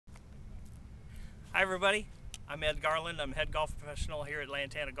Hi everybody, I'm Ed Garland. I'm head golf professional here at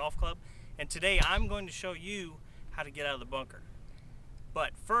Lantana Golf Club, and today I'm going to show you how to get out of the bunker.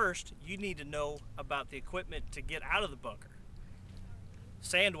 But first, you need to know about the equipment to get out of the bunker.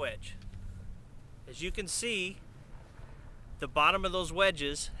 Sand wedge. As you can see, the bottom of those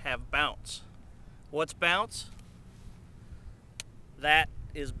wedges have bounce. What's bounce? That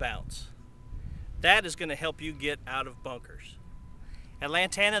is bounce. That is going to help you get out of bunkers. At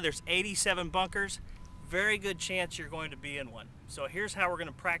Lantana, there's 87 bunkers. Very good chance you're going to be in one. So here's how we're going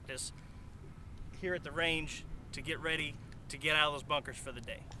to practice here at the range to get ready to get out of those bunkers for the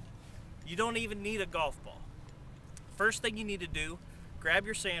day. You don't even need a golf ball. First thing you need to do, grab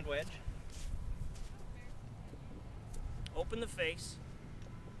your sand wedge, open the face,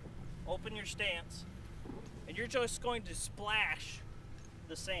 open your stance, and you're just going to splash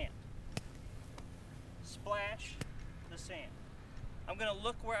the sand. Splash the sand. I'm going to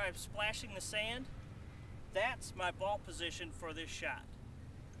look where I'm splashing the sand. That's my ball position for this shot.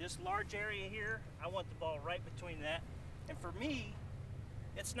 This large area here, I want the ball right between that. And for me,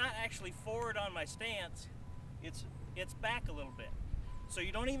 it's not actually forward on my stance, it's back a little bit. So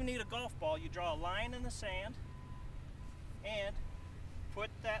you don't even need a golf ball. You draw a line in the sand and put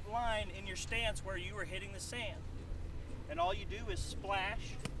that line in your stance where you were hitting the sand. And all you do is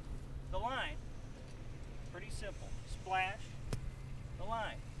splash the line. Pretty simple. Splash the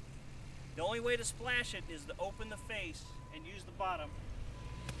line. The only way to splash it is to open the face and use the bottom.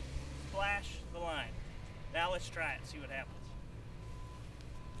 Splash the line. Now let's try it, see what happens.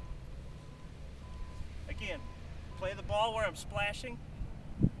 Again, play the ball where I'm splashing.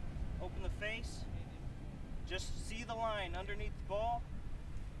 Open the face. Just see the line underneath the ball.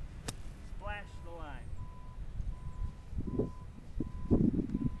 Splash the line.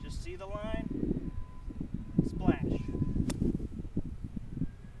 Just see the line. Splash.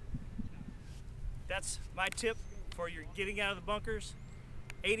 That's my tip for your getting out of the bunkers.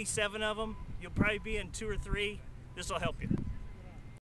 87 of them. You'll probably be in 2 or 3. This will help you.